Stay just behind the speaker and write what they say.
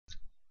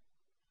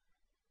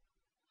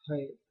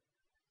Hi,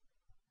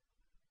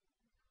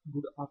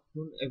 good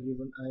afternoon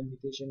everyone. I am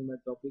Hitesh and my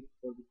topic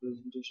for the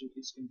presentation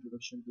is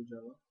Introduction to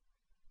Java.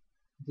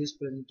 This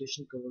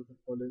presentation covers the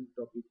following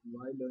topic: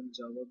 why learn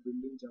Java,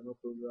 building Java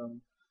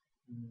program,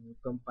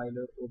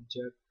 compiler,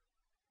 object,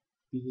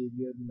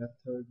 behavior,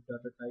 method,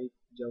 data type,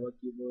 Java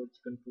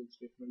keywords, control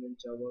statement, and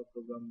Java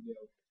program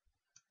layout.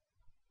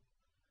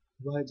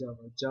 Why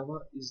Java?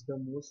 Java is the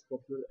most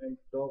popular and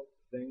top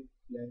ranked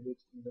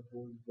language in the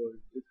whole world.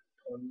 It's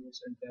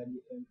almost entirely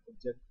an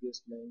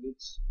object-based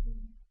language.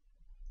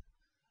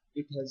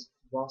 It has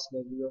vast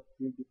library of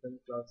predefined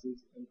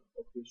classes and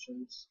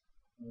operations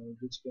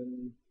which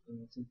can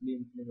simply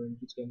implement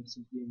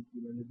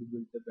to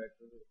build a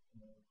better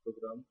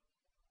program.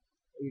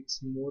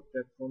 It's more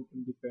platform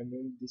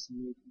independent. This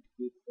makes it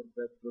great for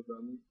web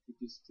programming. It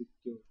is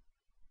secure.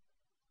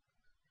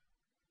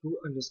 To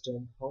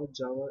understand how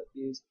Java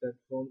is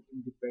platform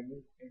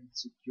independent and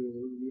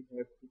secure, we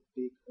have to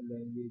take a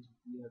language.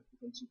 We have to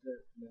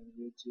consider a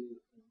language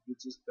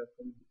which is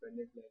platform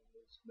independent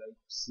language like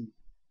C.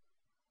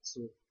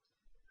 So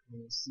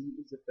C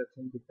is a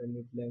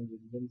platform-dependent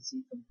language. When C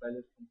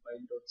compiler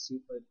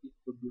compile.c file, it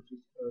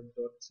produces a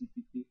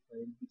 .cpp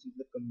file, which is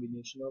the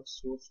combination of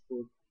source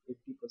code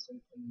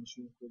 80% and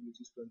machine code, which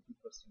is 20%.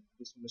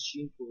 This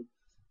machine code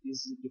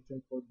is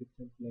different for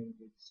different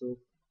language, so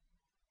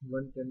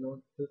one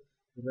cannot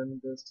run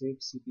the same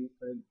cp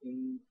file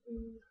in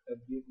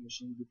every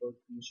machine because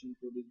machine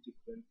code is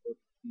different for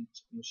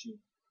each machine.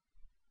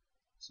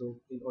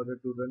 So in order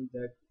to run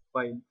that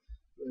file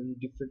in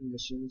different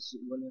machines,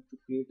 one has to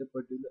create a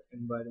particular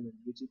environment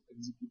which is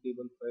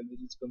executable file,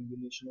 which is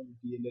combination of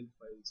DLL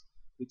files,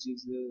 which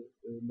is a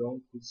long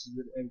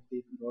procedure and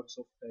take lots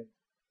of time.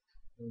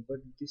 But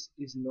this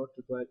is not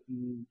required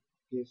in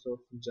case of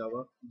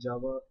Java.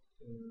 Java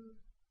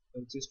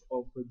consists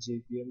of a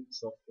JVM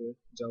software,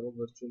 Java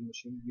Virtual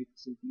Machine, which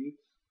simply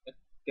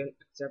can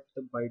accept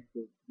the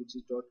bytecode, which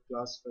is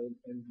 .class file,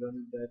 and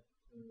run that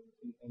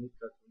in any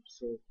platform.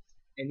 So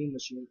any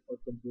machine or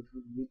computer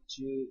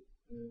which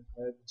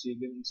have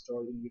JVM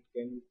installed in it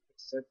can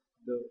accept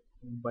the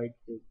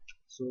bytecode,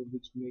 so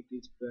which make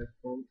its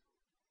platform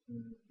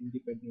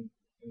independent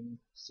and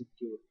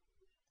secure.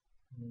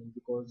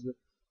 Because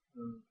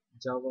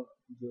Java,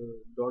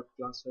 the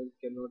 .class file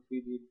cannot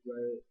be read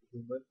by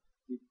human.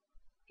 It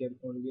can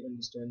only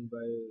understand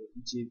by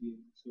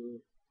JVM, so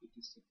it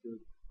is secure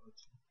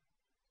also.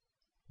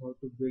 How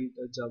to build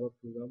a Java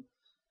program?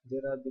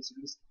 There are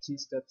basically three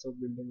steps of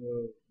building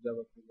a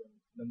Java program.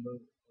 Number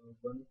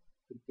one,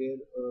 prepare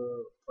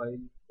a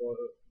file for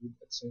with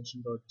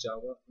extension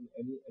 .java in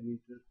any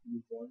editor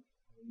you want,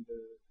 and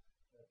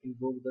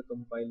invoke the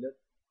compiler.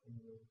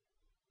 Uh,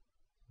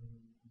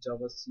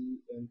 Java C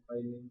and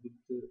file name with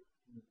the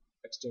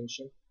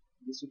extension.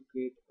 This will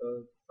create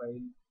a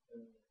file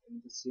in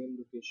the same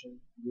location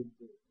with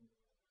the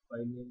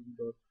file name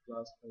dot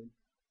class file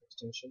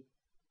extension.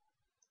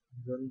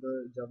 Run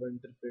the Java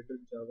interpreter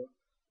Java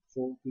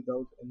fork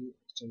without any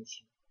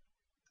extension.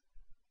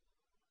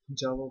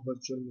 Java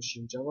Virtual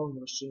Machine. Java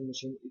Virtual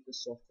Machine is a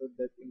software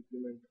that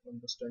implements on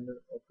the standard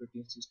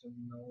operating system.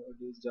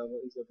 Nowadays, Java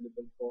is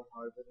available for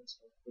hardware and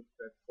software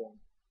platform.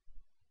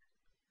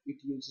 It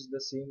uses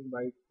the same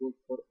bytecode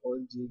for all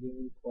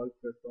JVM with all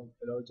platforms,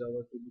 allow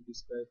Java to be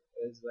described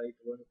as write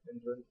one and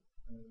run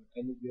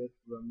anywhere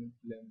programming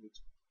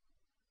language.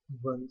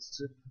 Once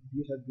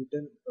you have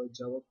written a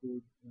Java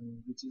code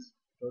which is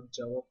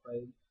 .java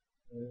file,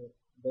 uh,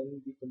 when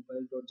we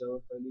compile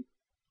 .java file, it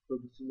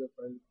produces a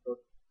file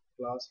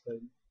 .class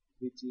file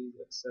which is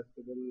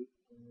acceptable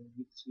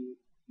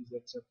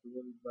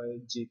by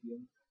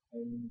JVM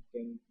and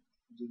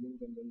JVM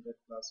can run that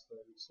class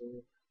file. So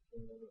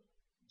uh,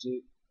 J,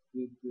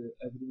 with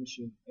every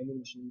machine, any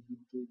machine with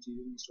the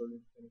JVM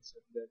installed can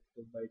accept that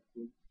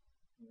bytecode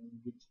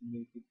which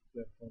make it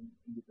platform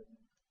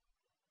independent.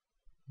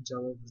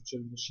 Java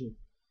Virtual Machine.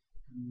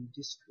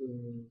 This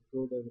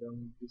block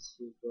diagram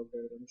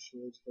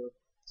shows the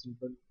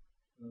simple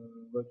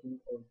working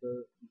of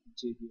the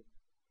JVM.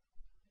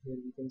 Here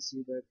we can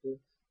see that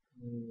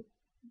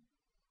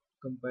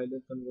compiler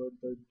convert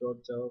the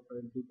 .java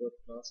file to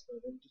 .class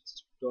file, and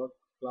this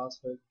 .class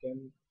file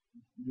can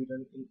be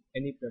run in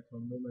any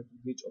platform, no matter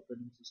which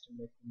operating system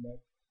like Mac,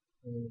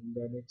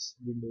 Linux,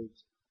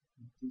 Windows.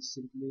 This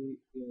simply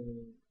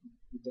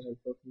with the help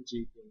of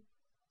JVM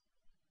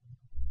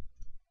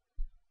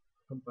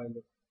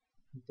compiler.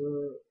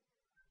 The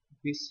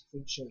basic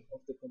function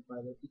of the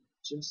compiler is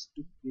just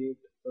to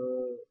create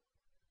a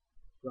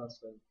class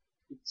file.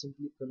 It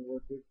simply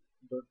converted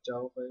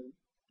 .java file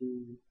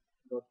to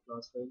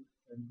 .class file,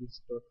 and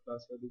this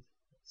 .class file is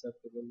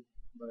acceptable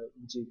by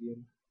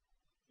JVM,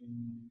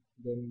 and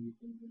then we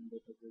can run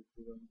database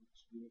program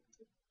which we have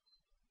written.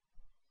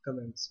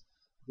 Comments.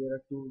 There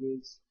are two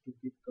ways to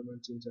keep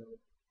comments in Java.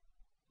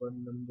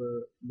 One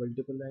number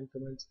multiple line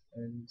comments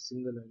and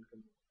single line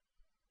comments.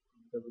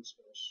 Double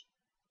slash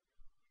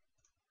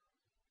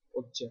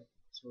object.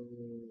 So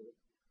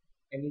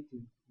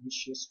anything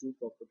which has two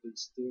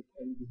properties, state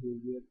and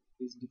behavior,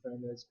 is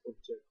defined as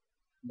object.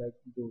 like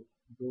door.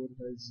 Door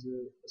has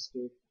a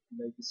state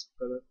like its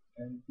color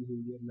and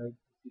behavior like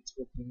its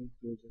opening and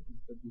closure is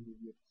the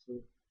behavior.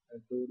 So a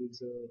door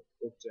is a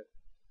object.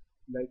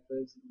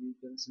 Likewise, we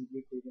can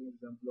simply take an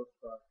example of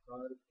car.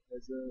 Car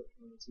has a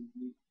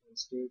simply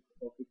state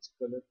of its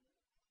color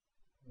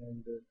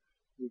and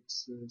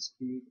its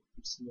speed,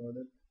 its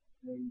model,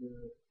 and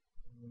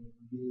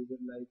behavior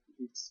like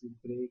its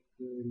brake,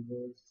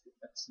 reverse,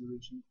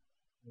 acceleration,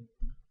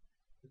 uh,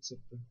 etc.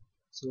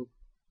 So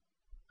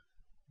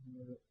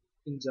uh,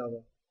 in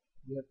Java,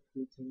 we have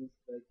two things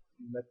like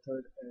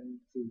method and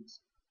fields.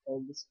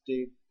 All the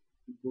state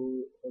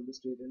all the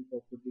state and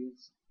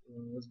properties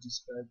was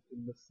described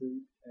in the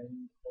field,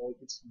 and all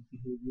its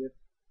behavior,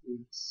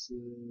 its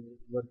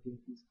working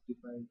is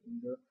defined in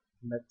the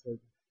method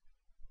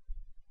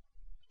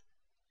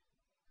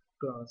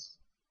class.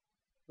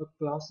 A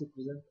class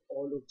represents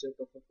all objects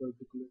of a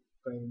particular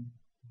kind.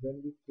 When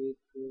we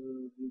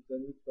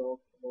when we talk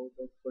about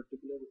a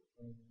particular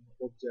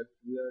object,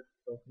 we are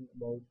talking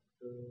about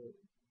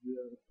we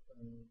are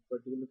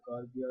particular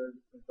car. We are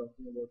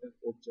talking about an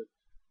object.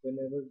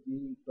 Whenever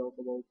we talk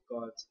about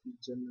cars, we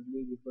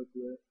generally refer to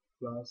a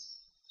class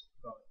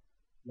car.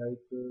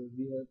 Like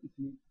we have, if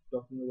we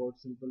talking about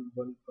simple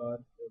one car,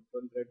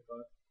 one red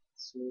car,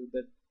 so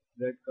that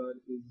red car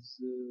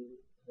is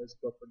has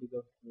properties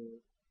of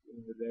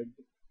red,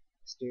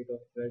 state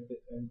of red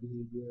and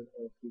behavior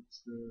of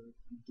its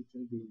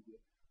different behavior.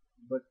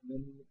 But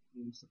when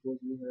suppose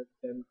we have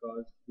 10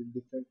 cars with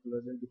different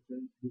colors and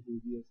different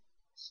behaviors,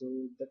 so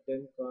the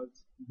 10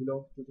 cars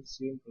belong to the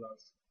same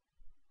class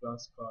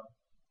car.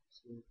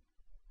 So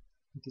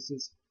this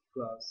is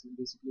class.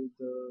 Basically,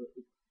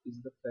 it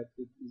is the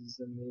package is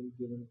the name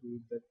given to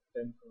that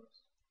 10 cars.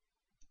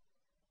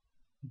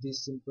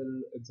 This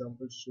simple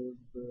example shows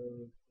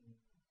the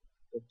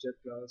object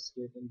class,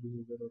 state and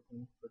behavior of a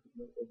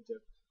particular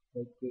object.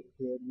 Like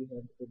here we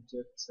have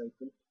object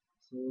cycle.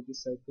 So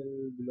this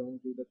cycle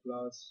belongs to the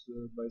class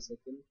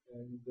bicycle,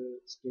 and the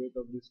state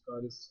of this car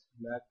is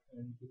black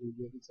and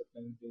behavior is a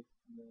time take,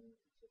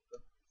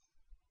 etc.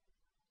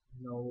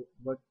 Now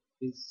what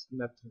is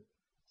method?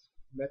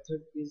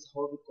 Method is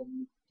how we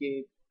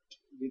communicate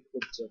with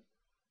object.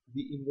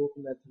 We invoke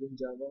method in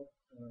Java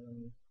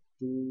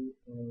to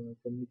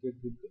communicate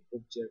with the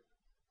object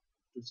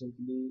to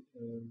simply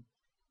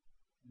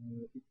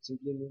it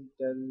simply means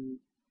tell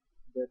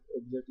that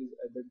object is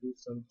either do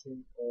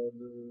something or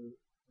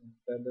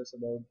tell us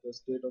about the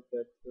state of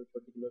that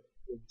particular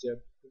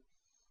object.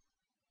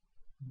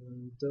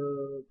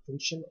 The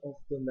function of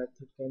the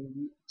method can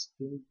be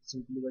explained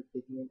simply by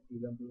taking an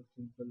example of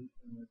simple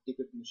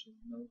ticket machine.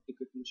 Now,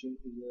 ticket machine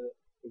is a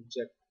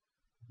object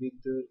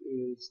with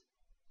its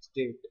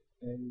state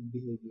and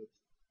behavior.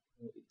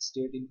 Its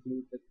state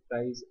include the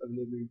price,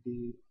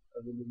 availability,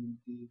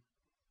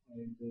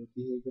 and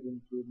behavior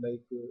include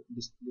like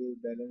display,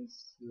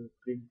 balance,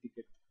 print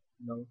ticket.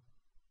 Now,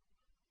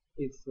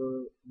 if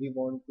we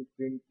want to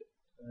print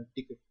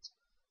tickets,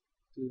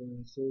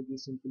 so we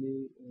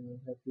simply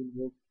have to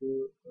invoke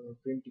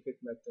print ticket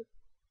method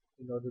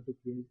in order to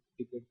print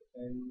ticket.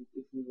 And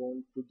if we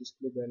want to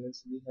display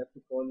balance, we have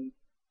to call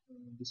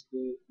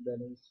display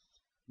balance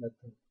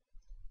method.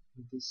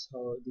 This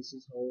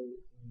is how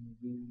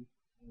we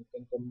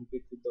can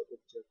communicate with the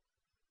object.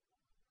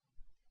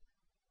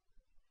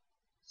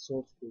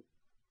 Source code.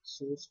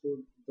 Source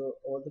code, the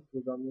all the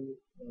programming,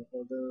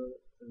 all the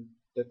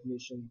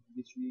definition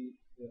which we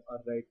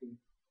are writing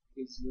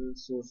is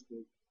source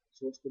code.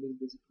 Source code is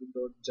basically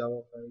the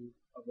Java file.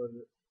 Our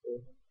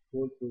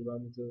whole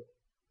program is a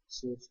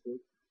source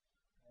code,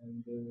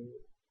 and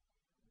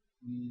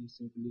we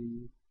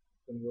simply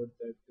convert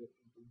that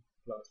into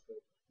class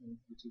file,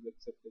 which is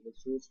acceptable.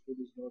 Source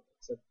code is not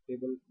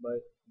acceptable by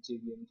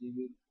JVM.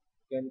 JVM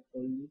can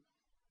only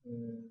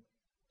uh,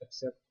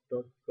 accept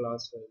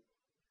 .class file.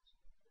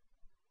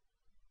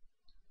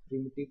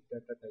 Primitive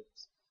data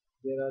types.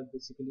 There are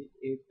basically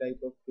 8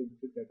 types of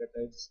primitive data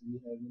types we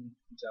have in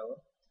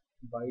Java: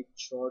 byte,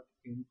 short,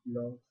 int,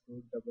 long,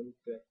 float, double,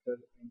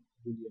 character, and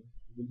boolean.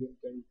 Boolean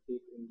can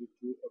take only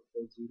true or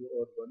false, 0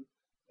 or 1,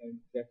 and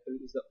character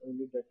is the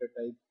only data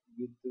type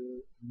with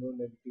no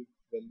negative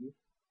value.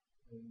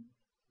 And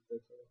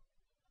that's all.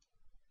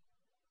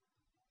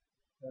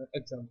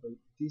 Example.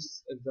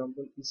 This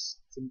example is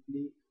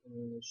simply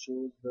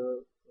shows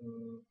the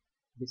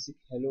basic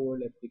Hello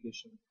World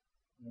application.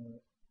 Uh,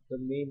 the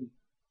main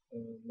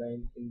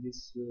line in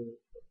this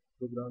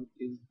program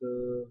is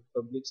the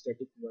public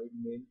static void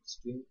main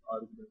string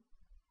argument.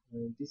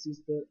 This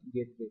is the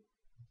gateway.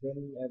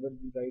 Whenever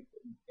we write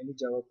any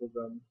Java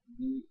program,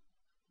 we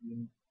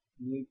mm,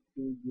 need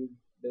to give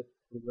that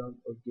program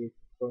a gate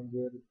from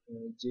where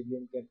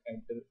JVM can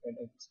enter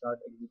and start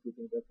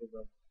executing the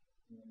program.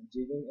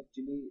 JVM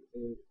actually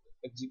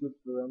execute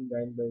program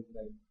line by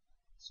line.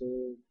 So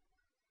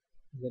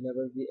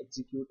whenever we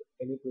execute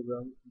any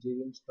program,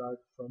 JVM start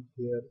from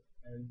here,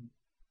 and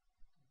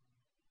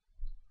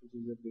which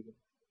is a begin.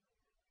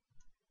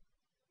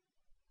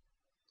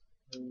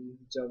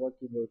 Java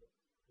keyboard.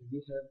 We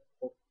have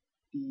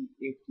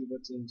 48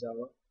 keywords in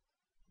Java.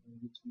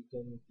 which we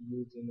can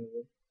use in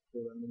our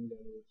programming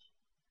language.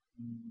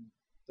 Mm,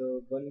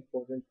 the one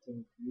important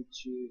thing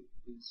which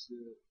is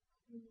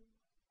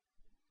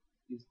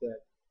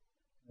that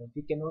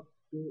we cannot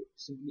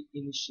simply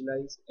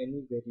initialize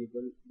any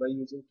variable by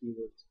using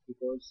keywords,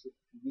 because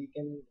we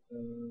can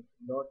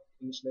not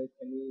initialize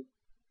any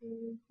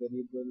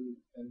variable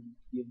and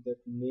give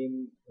that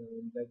name,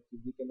 like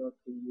we cannot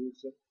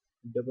use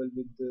double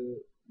with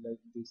the like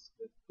this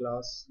like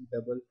class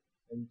double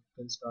and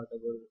can start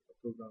our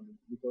programming,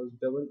 because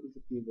double is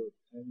a keyword,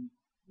 and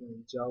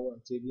Java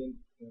JVM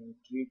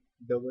treat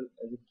double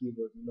as a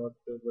keyword, not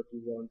what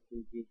you want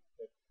to give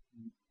that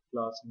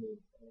class name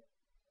or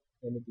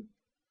anything.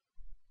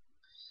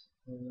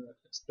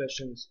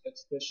 Expressions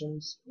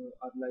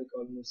are like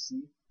almost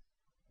C,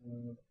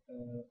 uh,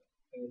 uh,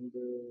 and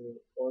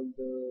all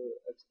the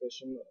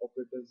expression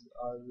operators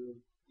are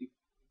if,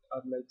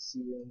 are like C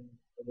in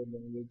other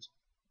language.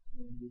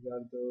 And these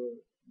are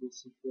the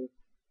basic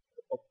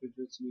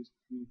operators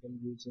we can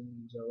use in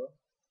Java.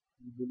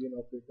 Boolean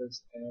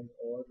operators and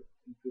or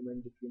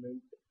increment,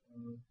 decrement,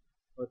 uh,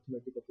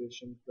 arithmetic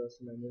operation, plus,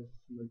 minus,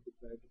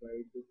 multiply,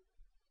 divide,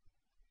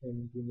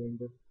 and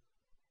remainder.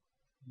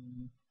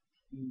 Mm,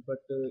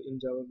 but in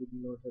Java we do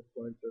not have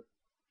pointer.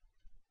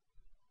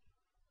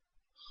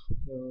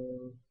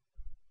 uh,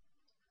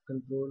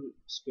 Control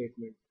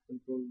statement.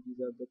 Control, these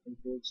are the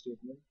control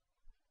statement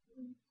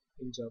uh,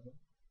 in Java.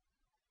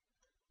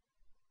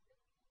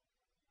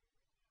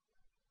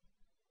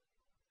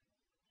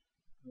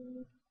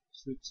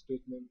 Switch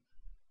statement.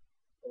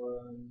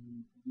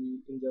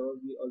 We in Java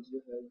we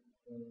also have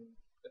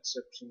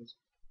exceptions,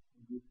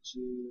 which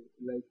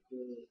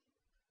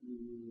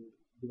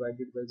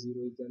divided by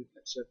zero is an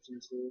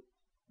exception. So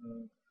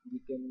we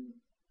can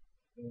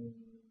um,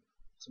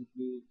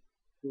 simply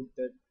put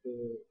that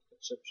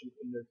exception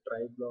in the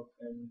try block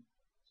and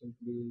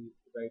simply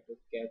write a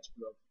catch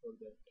block for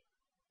that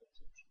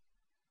exception.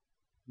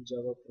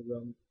 Java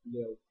program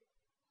layout.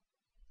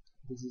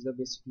 This is the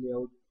basic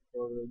layout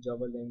for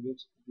Java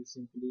language. We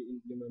simply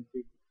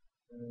implemented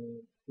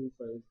two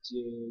files,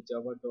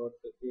 java.awt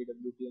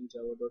and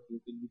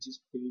java.util, which is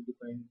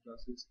predefined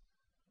classes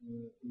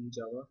in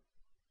Java,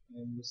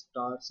 and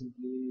star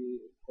simply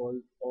call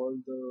all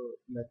the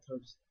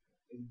methods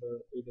in the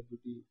awt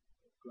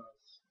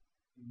class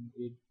in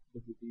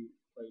awt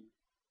file.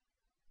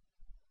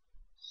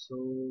 So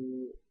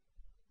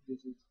this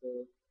is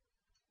the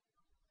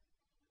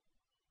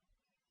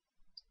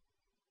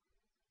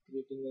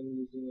creating and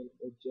using an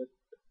object.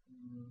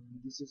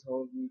 This is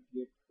how we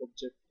create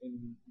object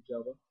in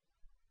Java.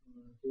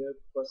 Here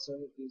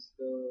person is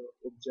the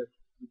object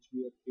which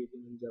we are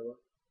creating in Java,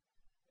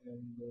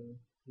 and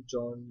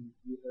John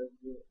we have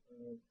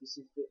this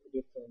is the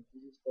reference.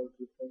 This is called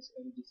reference,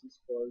 and this is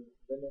called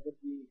whenever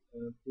we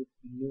put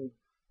new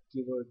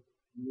keyword,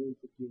 new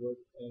to keyword,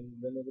 and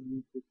whenever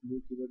we put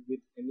new keyword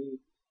with any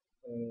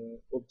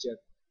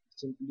object,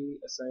 simply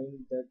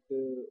assign that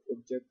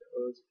object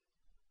a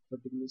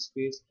particular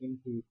space in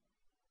here.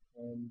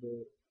 And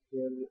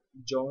here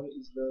John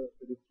is the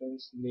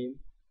reference name,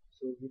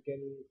 so we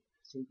can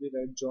simply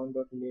write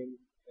John.name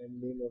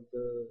and name of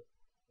the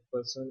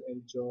person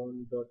and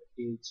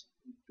John.age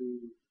into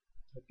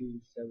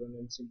 37,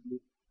 and simply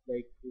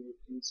like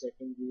in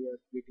second we are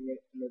creating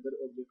another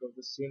object of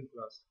the same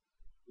class,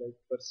 like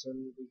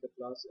person is the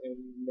class and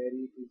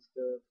Mary is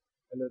the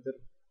another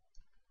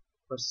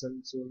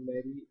person. So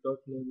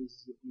Mary.name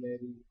is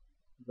Mary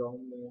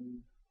Brown,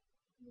 and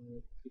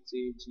its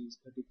age is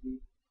 33,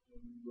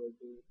 and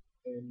birthday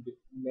and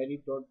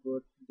married dot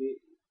birth. They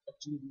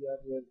actually we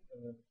are here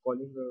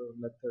calling